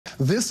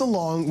This,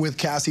 along with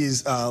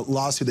Cassie's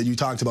lawsuit that you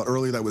talked about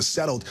earlier that was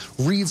settled,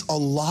 reads a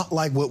lot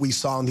like what we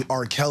saw in the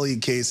R. Kelly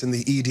case in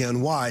the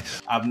EDNY.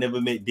 I've never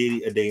met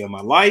Diddy a day in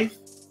my life,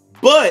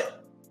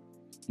 but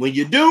when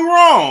you do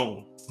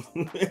wrong,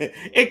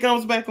 it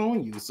comes back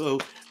on you. So,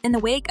 in the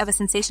wake of a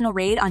sensational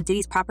raid on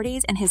Diddy's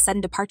properties and his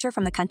sudden departure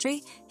from the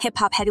country,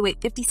 hip-hop heavyweight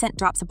 50 Cent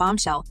drops a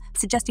bombshell,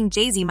 suggesting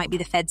Jay-Z might be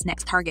the Fed's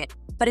next target.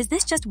 But is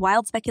this just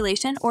wild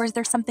speculation, or is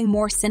there something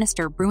more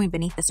sinister brewing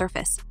beneath the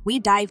surface? We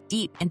dive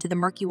deep into the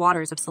murky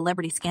waters of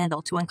celebrity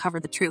scandal to uncover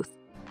the truth.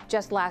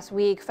 Just last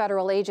week,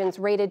 federal agents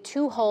raided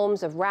 2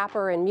 homes of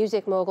rapper and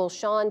music mogul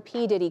Sean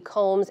P. Diddy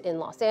Combs in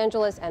Los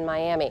Angeles and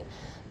Miami.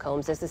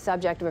 Combs is the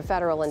subject of a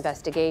federal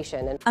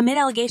investigation. Amid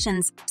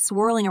allegations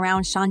swirling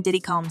around Sean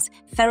Diddy Combs,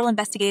 federal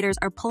investigators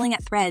are pulling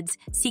at threads,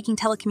 seeking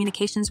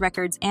telecommunications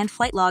records and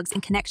flight logs in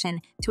connection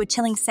to a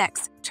chilling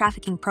sex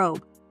trafficking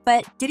probe.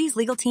 But Diddy's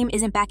legal team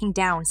isn't backing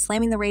down,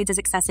 slamming the raids as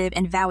excessive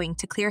and vowing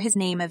to clear his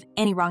name of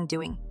any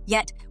wrongdoing.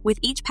 Yet, with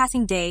each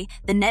passing day,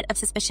 the net of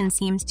suspicion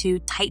seems to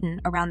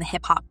tighten around the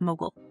hip-hop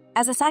mogul.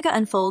 As the saga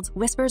unfolds,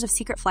 whispers of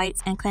secret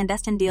flights and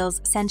clandestine deals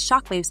send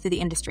shockwaves through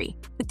the industry.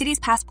 With Diddy's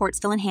passport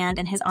still in hand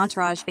and his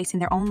entourage facing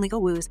their own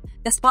legal woes,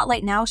 the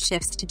spotlight now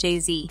shifts to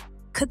Jay-Z.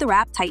 Could the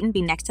rap titan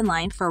be next in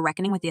line for a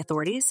reckoning with the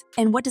authorities?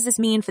 And what does this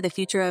mean for the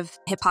future of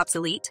hip-hop's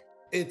elite?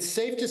 It's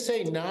safe to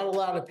say not a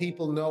lot of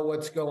people know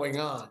what's going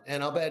on,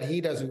 and I'll bet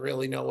he doesn't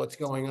really know what's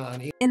going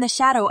on. In the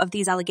shadow of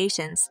these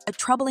allegations, a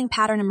troubling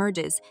pattern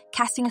emerges,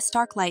 casting a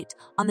stark light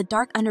on the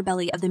dark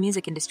underbelly of the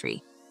music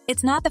industry.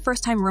 It's not the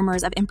first time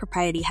rumors of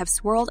impropriety have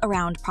swirled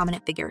around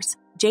prominent figures.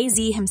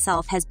 Jay-Z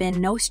himself has been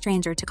no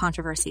stranger to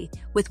controversy,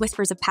 with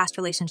whispers of past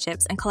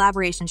relationships and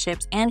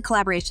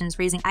collaborations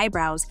raising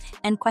eyebrows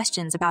and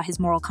questions about his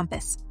moral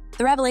compass.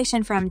 The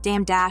revelation from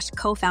Dame Dash,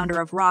 co-founder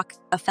of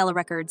Rockefeller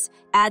Records,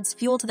 adds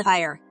fuel to the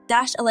fire.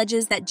 Dash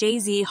alleges that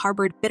Jay-Z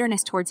harbored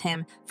bitterness towards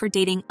him for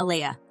dating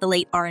Aaliyah, the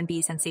late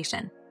R&B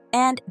sensation.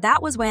 And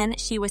that was when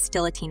she was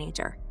still a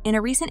teenager. In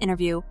a recent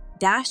interview,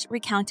 Dash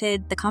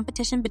recounted the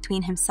competition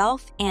between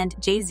himself and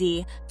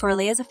Jay-Z for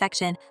Aaliyah's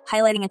affection,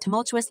 highlighting a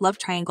tumultuous love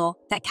triangle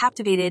that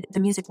captivated the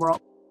music world.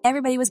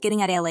 Everybody was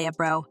getting at Aaliyah,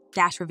 bro,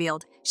 Dash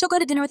revealed. She'll go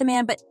to dinner with a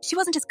man, but she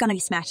wasn't just gonna be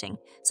smashing.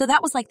 So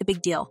that was like the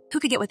big deal. Who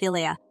could get with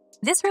Aaliyah?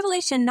 This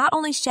revelation not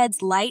only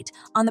sheds light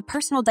on the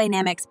personal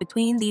dynamics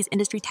between these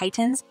industry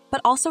titans, but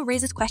also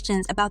raises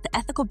questions about the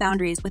ethical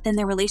boundaries within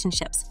their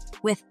relationships.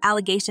 With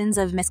allegations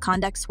of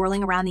misconduct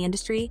swirling around the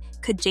industry,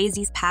 could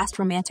Jay-Z's past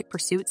romantic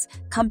pursuits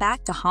come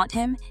back to haunt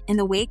him in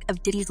the wake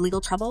of Diddy's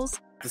legal troubles?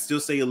 to still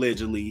say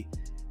allegedly,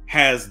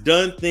 has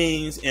done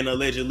things and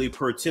allegedly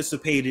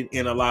participated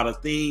in a lot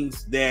of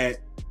things that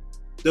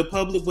the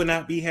public would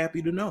not be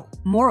happy to know.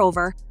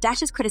 Moreover,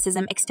 Dash's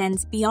criticism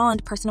extends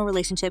beyond personal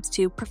relationships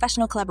to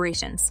professional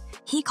collaborations.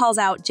 He calls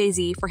out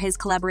Jay-Z for his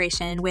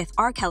collaboration with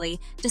R. Kelly,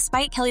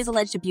 despite Kelly's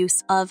alleged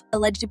abuse of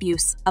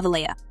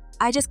Aaliyah.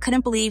 I just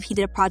couldn't believe he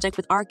did a project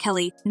with R.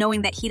 Kelly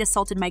knowing that he'd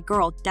assaulted my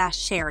girl, Dash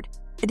shared.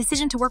 The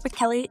decision to work with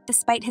Kelly,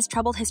 despite his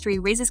troubled history,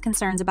 raises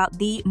concerns about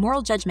the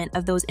moral judgment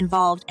of those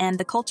involved and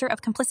the culture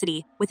of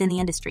complicity within the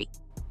industry.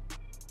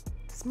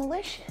 It's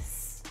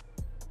malicious.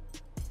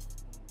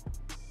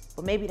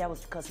 But maybe that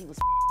was because he was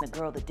a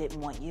girl that didn't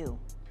want you.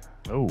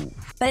 Oh.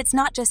 But it's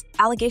not just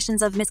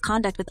allegations of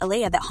misconduct with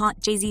Aaliyah that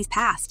haunt Jay-Z's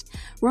past.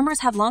 Rumors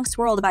have long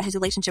swirled about his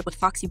relationship with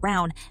Foxy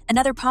Brown,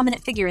 another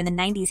prominent figure in the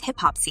 90s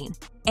hip-hop scene.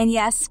 And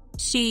yes,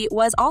 she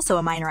was also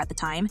a minor at the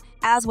time,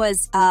 as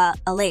was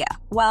Aaliyah.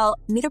 While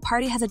neither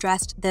party has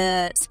addressed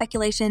the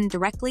speculation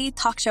directly,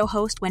 talk show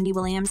host Wendy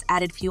Williams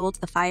added fuel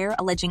to the fire,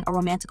 alleging a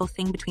romantical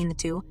thing between the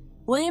two.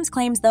 Williams'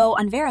 claims, though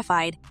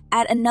unverified,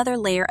 add another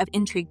layer of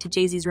intrigue to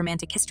Jay-Z's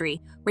romantic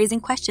history, raising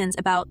questions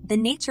about the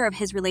nature of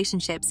his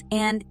relationships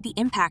and the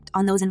impact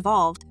on those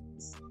involved.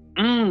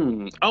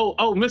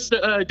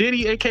 Mr.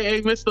 Diddy,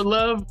 aka Mr.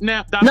 Love,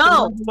 now.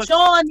 No,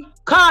 Sean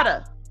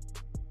Carter.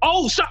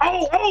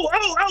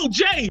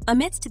 Jay.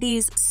 Amidst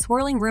these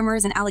swirling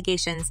rumors and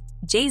allegations,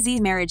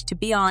 Jay-Z's marriage to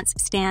Beyoncé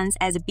stands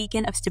as a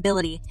beacon of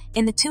stability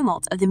in the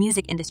tumult of the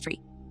music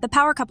industry. The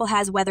power couple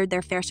has weathered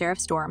their fair share of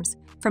storms,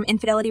 from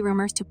infidelity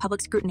rumors to public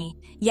scrutiny,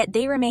 yet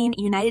they remain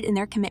united in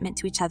their commitment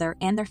to each other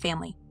and their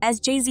family. As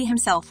Jay-Z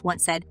himself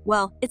once said,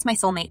 "Well, it's my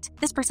soulmate,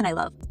 this person I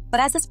love." But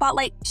as the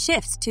spotlight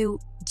shifts to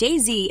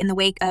Jay-Z in the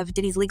wake of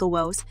Diddy's legal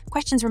woes,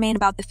 questions remain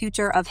about the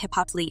future of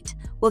hip-hop's elite.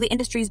 Will the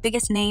industry's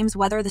biggest names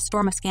weather the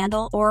storm of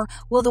scandal, or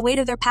will the weight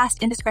of their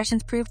past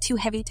indiscretions prove too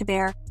heavy to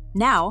bear?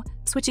 Now,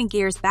 switching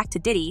gears back to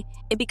Diddy,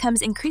 it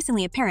becomes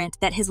increasingly apparent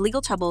that his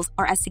legal troubles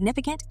are as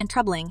significant and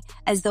troubling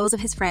as those of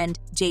his friend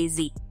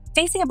Jay-Z.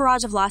 Facing a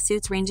barrage of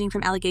lawsuits ranging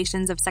from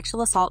allegations of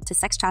sexual assault to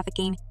sex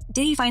trafficking,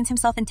 Diddy finds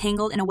himself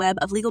entangled in a web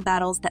of legal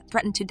battles that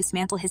threaten to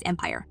dismantle his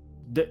empire.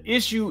 The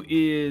issue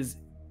is,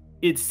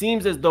 it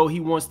seems as though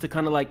he wants to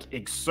kind of like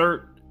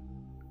exert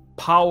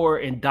power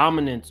and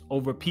dominance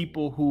over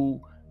people who...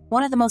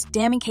 One of the most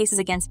damning cases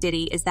against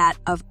Diddy is that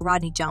of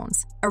Rodney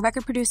Jones, a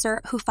record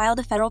producer who filed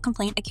a federal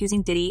complaint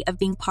accusing Diddy of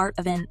being part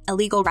of an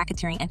illegal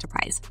racketeering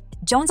enterprise.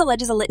 Jones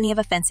alleges a litany of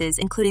offenses,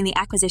 including the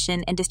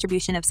acquisition and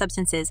distribution of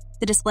substances,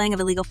 the displaying of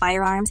illegal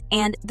firearms,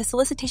 and the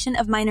solicitation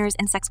of minors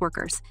and sex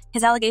workers.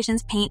 His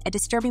allegations paint a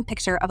disturbing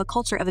picture of a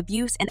culture of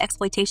abuse and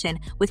exploitation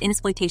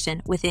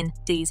within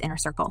Diddy's inner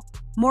circle.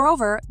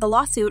 Moreover, the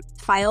lawsuit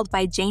filed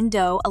by Jane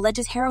Doe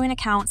alleges harrowing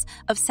accounts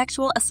of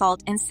sexual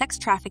assault and sex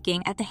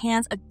trafficking at the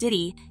hands of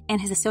Diddy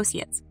and his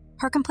associates.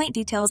 Her complaint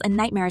details a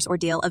nightmarish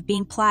ordeal of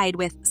being plied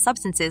with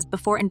substances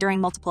before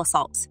enduring multiple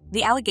assaults.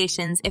 The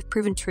allegations, if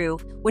proven true,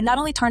 would not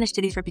only tarnish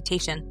Diddy's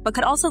reputation, but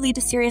could also lead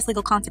to serious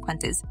legal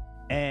consequences.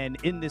 And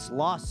in this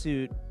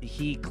lawsuit,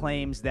 he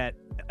claims that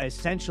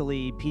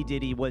essentially P.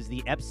 Diddy was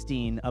the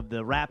Epstein of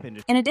the rap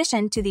industry. In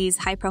addition to these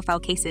high-profile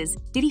cases,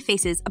 Diddy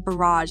faces a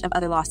barrage of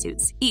other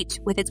lawsuits, each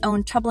with its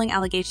own troubling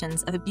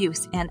allegations of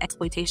abuse and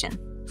exploitation.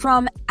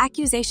 From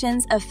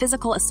accusations of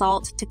physical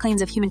assault to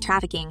claims of human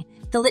trafficking,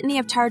 the litany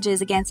of charges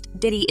against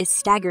Diddy is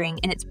staggering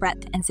in its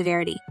breadth and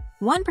severity.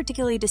 One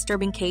particularly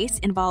disturbing case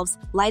involves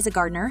Liza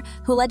Gardner,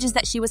 who alleges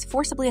that she was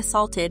forcibly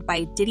assaulted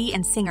by Diddy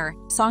and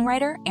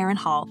singer-songwriter Aaron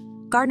Hall.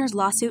 Gardner's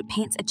lawsuit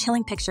paints a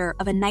chilling picture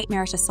of a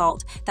nightmarish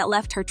assault that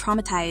left her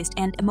traumatized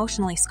and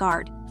emotionally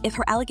scarred. If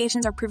her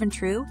allegations are proven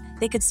true,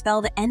 they could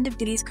spell the end of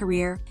Diddy's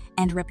career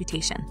and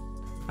reputation.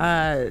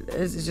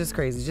 It's just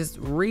crazy. Just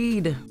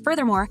read.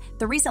 Furthermore,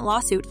 the recent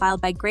lawsuit filed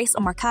by Grace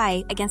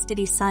Omarkai against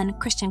Diddy's son,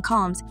 Christian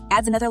Combs,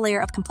 adds another layer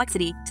of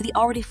complexity to the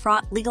already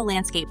fraught legal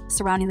landscape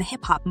surrounding the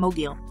hip-hop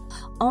mogul.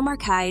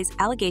 Omarkai's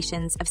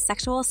allegations of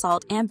sexual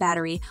assault and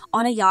battery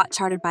on a yacht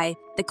chartered by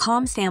the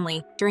Combs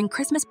family during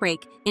Christmas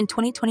break in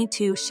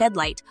 2022 shed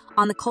light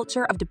on the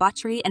culture of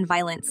debauchery and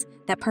violence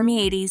that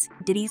permeates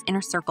Diddy's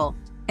inner circle.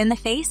 In the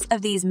face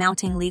of these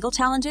mounting legal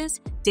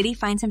challenges, Diddy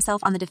finds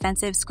himself on the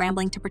defensive,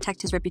 scrambling to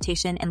protect his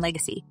reputation and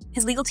legacy.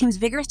 His legal team's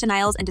vigorous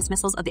denials and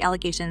dismissals of the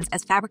allegations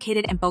as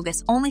fabricated and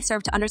bogus only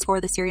serve to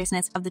underscore the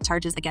seriousness of the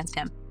charges against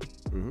him.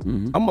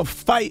 I'm gonna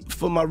fight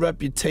for my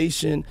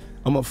reputation.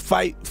 I'm gonna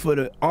fight for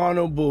the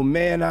honorable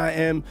man I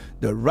am,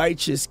 the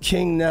righteous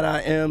king that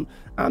I am.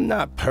 I'm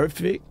not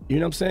perfect, you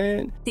know what I'm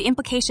saying? The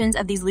implications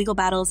of these legal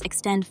battles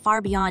extend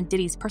far beyond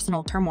Diddy's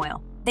personal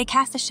turmoil. They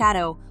cast a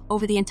shadow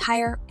over the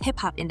entire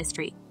hip-hop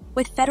industry,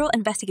 with federal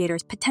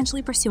investigators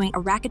potentially pursuing a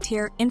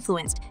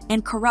racketeer-influenced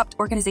and corrupt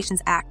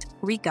organizations act,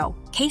 RICO,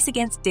 case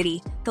against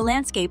Diddy. The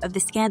landscape of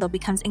this scandal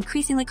becomes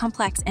increasingly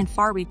complex and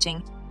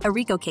far-reaching. A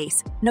RICO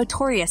case,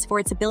 notorious for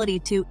its ability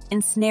to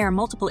ensnare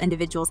multiple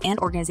individuals and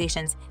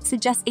organizations,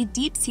 suggests a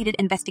deep-seated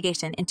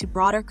investigation into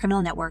broader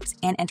criminal networks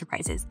and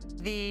enterprises.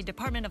 The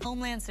Department of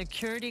Homeland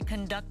Security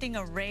conducting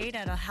a raid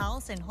at a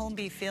house in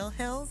Holmby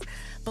Hills,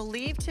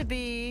 believed to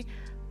be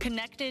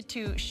connected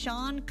to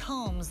Sean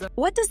Combs.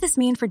 What does this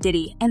mean for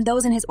Diddy and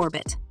those in his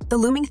orbit? The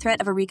looming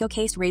threat of a RICO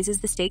case raises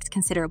the stakes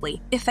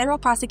considerably. If federal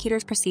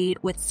prosecutors proceed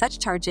with such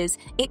charges,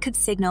 it could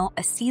signal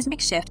a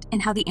seismic shift in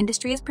how the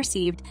industry is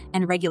perceived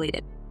and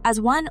regulated. As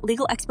one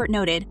legal expert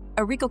noted,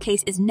 a RICO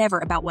case is never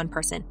about one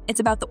person. It's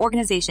about the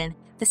organization,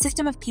 the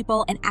system of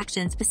people and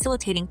actions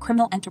facilitating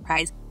criminal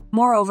enterprise.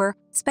 Moreover,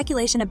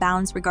 speculation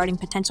abounds regarding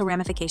potential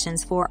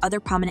ramifications for other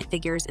prominent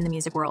figures in the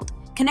music world.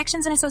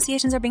 Connections and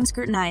associations are being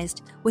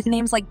scrutinized, with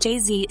names like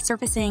Jay-Z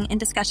surfacing in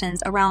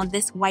discussions around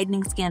this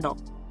widening scandal.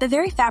 The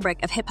very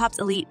fabric of hip-hop's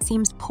elite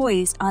seems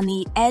poised on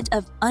the edge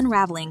of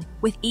unraveling,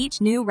 with each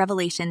new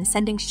revelation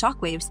sending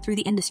shockwaves through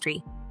the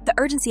industry. The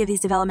urgency of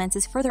these developments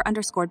is further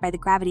underscored by the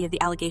gravity of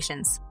the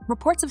allegations.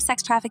 Reports of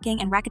sex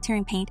trafficking and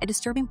racketeering paint a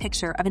disturbing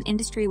picture of an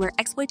industry where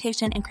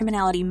exploitation and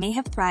criminality may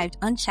have thrived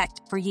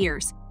unchecked for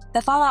years.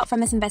 The fallout from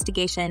this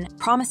investigation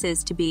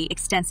promises to be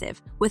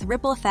extensive, with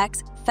ripple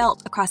effects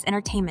felt across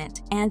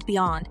entertainment and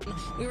beyond.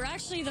 We were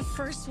actually the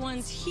first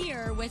ones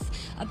here with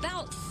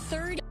about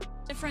 30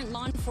 different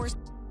law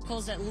enforcement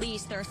vehicles at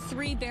least. There are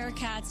 3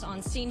 Bearcats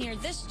on scene here.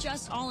 This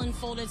just all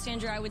unfolded,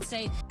 Sandra, I would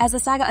say. As the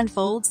saga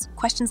unfolds,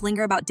 questions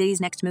linger about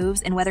Diddy's next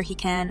moves and whether he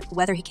can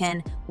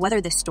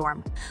weather this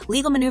storm.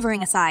 Legal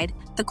maneuvering aside,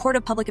 the court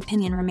of public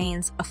opinion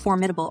remains a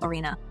formidable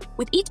arena.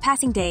 With each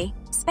passing day,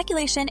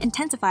 speculation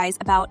intensifies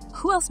about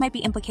who else might be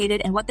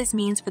implicated and what this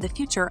means for the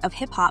future of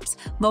hip-hop's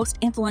most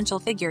influential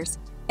figures.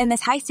 In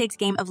this high-stakes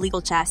game of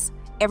legal chess,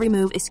 every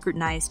move is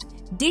scrutinized.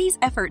 Diddy's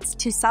efforts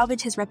to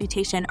salvage his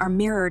reputation are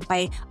mirrored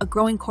by a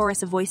growing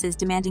chorus of voices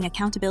demanding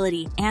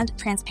accountability and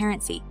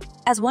transparency.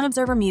 As one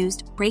observer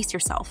mused, "Brace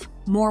yourself,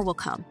 more will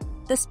come."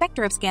 The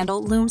specter of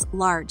scandal looms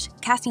large,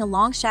 casting a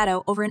long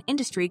shadow over an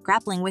industry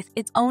grappling with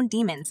its own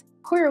demons.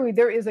 Clearly,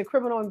 there is a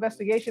criminal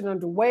investigation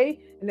underway,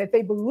 and that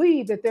they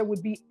believe that there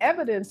would be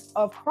evidence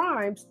of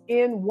crimes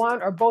in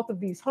one or both of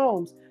these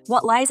homes.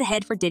 What lies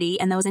ahead for Diddy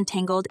and those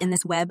entangled in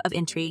this web of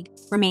intrigue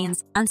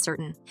remains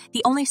uncertain.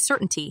 The only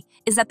certainty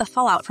is that the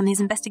fallout from these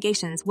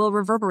investigations will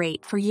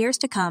reverberate for years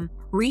to come,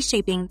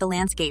 reshaping the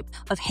landscape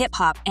of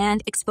hip-hop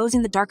and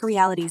exposing the darker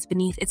realities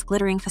beneath its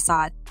glittering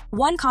facade.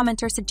 One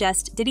commenter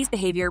suggests Diddy's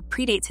behavior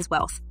predates his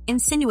wealth,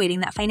 insinuating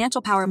that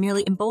financial power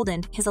merely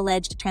emboldened his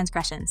alleged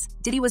transgressions.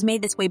 Diddy was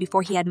made this way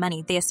before he had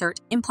money, they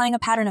assert, implying a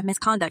pattern of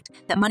misconduct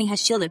that money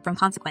has shielded from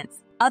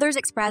consequence. Others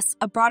express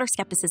a broader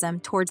skepticism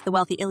towards the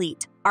wealthy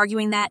elite,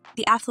 arguing that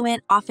the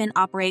affluent often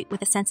operate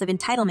with a sense of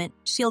entitlement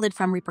shielded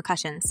from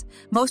repercussions.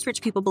 Most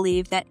rich people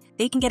believe that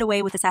they can get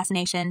away with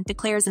assassination,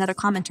 declares another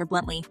commenter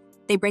bluntly.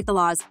 They break the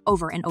laws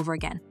over and over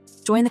again.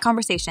 Join the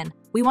conversation.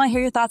 We want to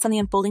hear your thoughts on the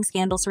unfolding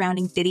scandal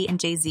surrounding Diddy and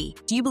Jay-Z.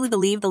 Do you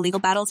believe the legal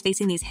battles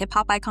facing these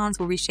hip-hop icons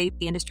will reshape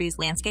the industry's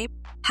landscape?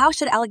 How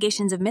should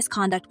allegations of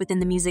misconduct within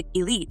the music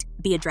elite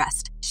be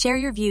addressed? Share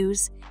your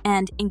views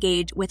and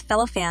engage with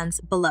fellow fans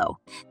below.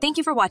 Thank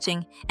you for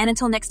watching, and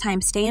until next time,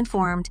 stay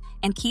informed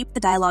and keep the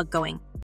dialogue going.